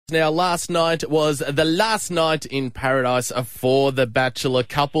Now, last night was the last night in paradise for the bachelor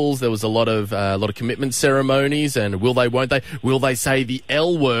couples. There was a lot of commitment ceremonies, and will they, won't they? Will they say the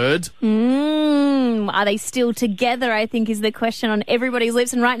L word? Are they still together, I think, is the question on everybody's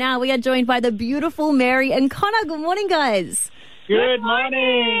lips. And right now we are joined by the beautiful Mary and Connor. Good morning, guys. Good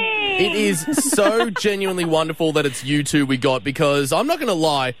morning. It is so genuinely wonderful that it's you two we got, because I'm not going to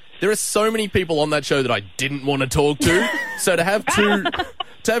lie, there are so many people on that show that I didn't want to talk to. So to have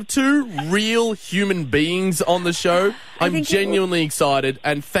two real human beings on the show, I'm genuinely excited,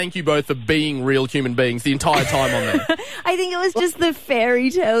 and thank you both for being real human beings the entire time on there. I think it was just the fairy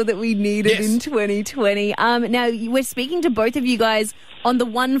tale that we needed in 2020. Now, we're speaking to both of you guys on the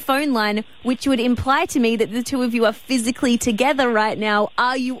one phone line, which would imply to me that the two of you are physically together right now.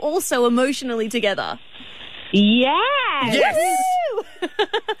 Are you also emotionally together? Yes.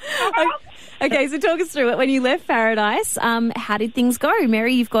 Okay, so talk us through it. When you left Paradise, how did things go?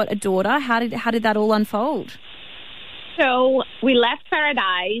 Mary, you've got a daughter. How did that all unfold? So we left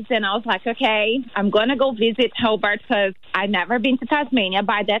Paradise, and I was like, okay, I'm going to go visit Hobart because I'd never been to Tasmania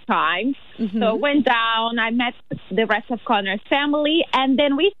by that time. Mm-hmm. So I went down. I met the rest of Connor's family, and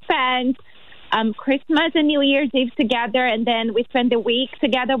then we spent Christmas and New Year's Eve together, and then we spent the week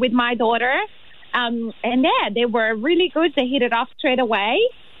together with my daughter. And they were really good. They hit it off straight away.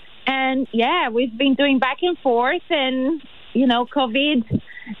 And, we've been doing back and forth, and, COVID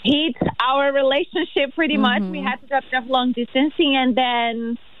hit our relationship pretty much. We had to drop long distancing, and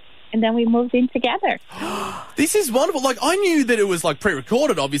then we moved in together. This is wonderful. Like, I knew that it was,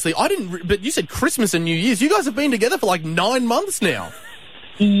 pre-recorded, obviously. I didn't, but you said Christmas and New Year's. You guys have been together for, 9 months now.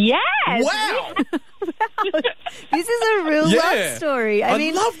 Yes. Wow. This is a real love story. I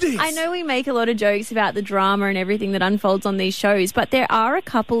mean, love this. I know we make a lot of jokes about the drama and everything that unfolds on these shows, but there are a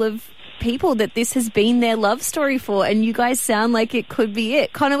couple of people that this has been their love story for, and you guys sound like it could be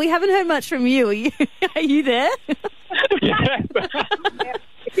it. Connor, we haven't heard much from you. Are you there? Yes.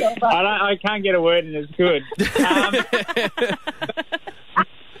 I can't get a word in. It's good.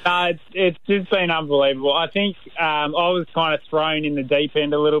 It's just been unbelievable. I think I was kind of thrown in the deep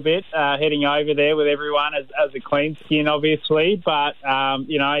end a little bit, heading over there with everyone as a clean skin, obviously. But,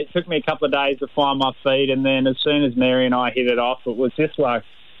 it took me a couple of days to find my feet. And then as soon as Mary and I hit it off, it was just like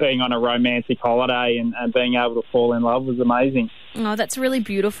being on a romantic holiday, and being able to fall in love was amazing. Oh, that's really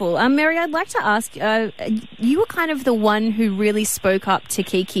beautiful. Mary, I'd like to ask, you were kind of the one who really spoke up to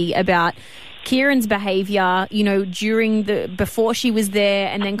Kiki about Kieran's behaviour, before she was there,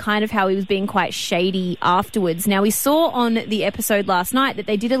 and then kind of how he was being quite shady afterwards. Now, we saw on the episode last night that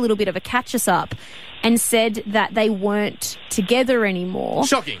they did a little bit of a catch-us-up and said that they weren't together anymore.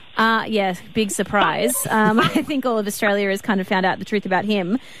 Shocking. Yeah, big surprise. I think all of Australia has kind of found out the truth about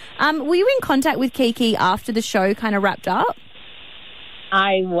him. Were you in contact with Kiki after the show kind of wrapped up?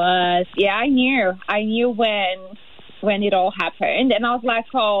 I was. Yeah, I knew when it all happened, and I was like,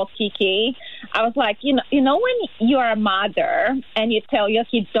 oh, Kiki, I was like, when you are a mother and you tell your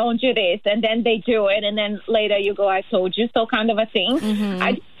kids don't do this, and then they do it, and then later you go, I told you so, kind of a thing. Mm-hmm.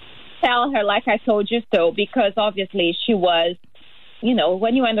 I tell her like I told you so, because obviously she was,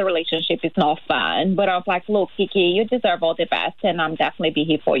 when you're in the relationship, it's not fun. But I was like, look, Kiki, you deserve all the best, and I'm definitely be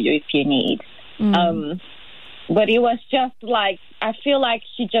here for you if you need. Mm. But it was just like, I feel like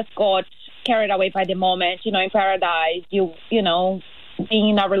she just got carried away by the moment. In Paradise, being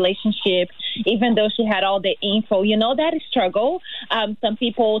in a relationship, even though she had all the info, that is struggle. Some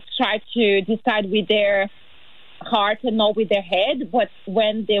people try to decide with their heart and not with their head, but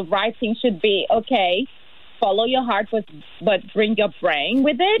when the right thing should be, okay, follow your heart, but bring your brain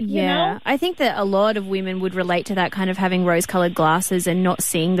with it, Yeah, I think that a lot of women would relate to that, kind of having rose-coloured glasses and not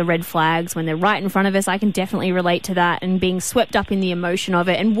seeing the red flags when they're right in front of us. I can definitely relate to that, and being swept up in the emotion of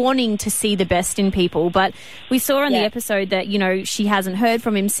it and wanting to see the best in people. But we saw on the episode that, she hasn't heard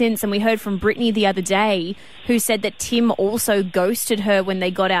from him since, and we heard from Brittany the other day, who said that Tim also ghosted her when they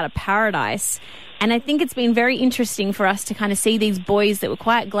got out of Paradise. And I think it's been very interesting for us to kind of see these boys that were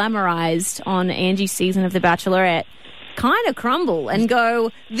quite glamorized on Angie's season of The Bachelorette kind of crumble and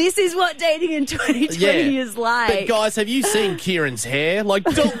go, this is what dating in 2020 is like. But guys, have you seen Kieran's hair?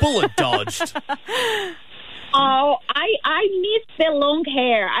 Bullet dodged. Oh, I miss the long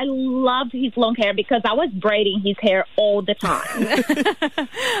hair. I loved his long hair because I was braiding his hair all the time.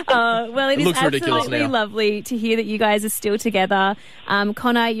 Well, it is absolutely lovely to hear that you guys are still together.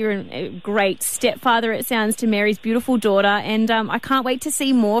 Connor, you're a great stepfather, it sounds, to Mary's beautiful daughter, and I can't wait to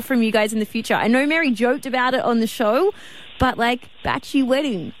see more from you guys in the future. I know Mary joked about it on the show, but batchy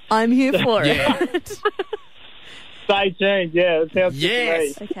wedding, I'm here for it. Stay tuned. Yeah, that sounds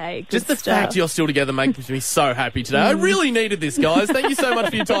Yes. good to me. Okay, good Just the stuff. fact you're still together makes me so happy today. I really needed this, guys. Thank you so much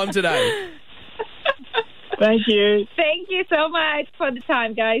for your time today. Thank you. Thank you so much for the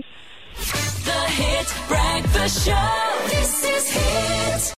time, guys. The Hit Breakfast Show.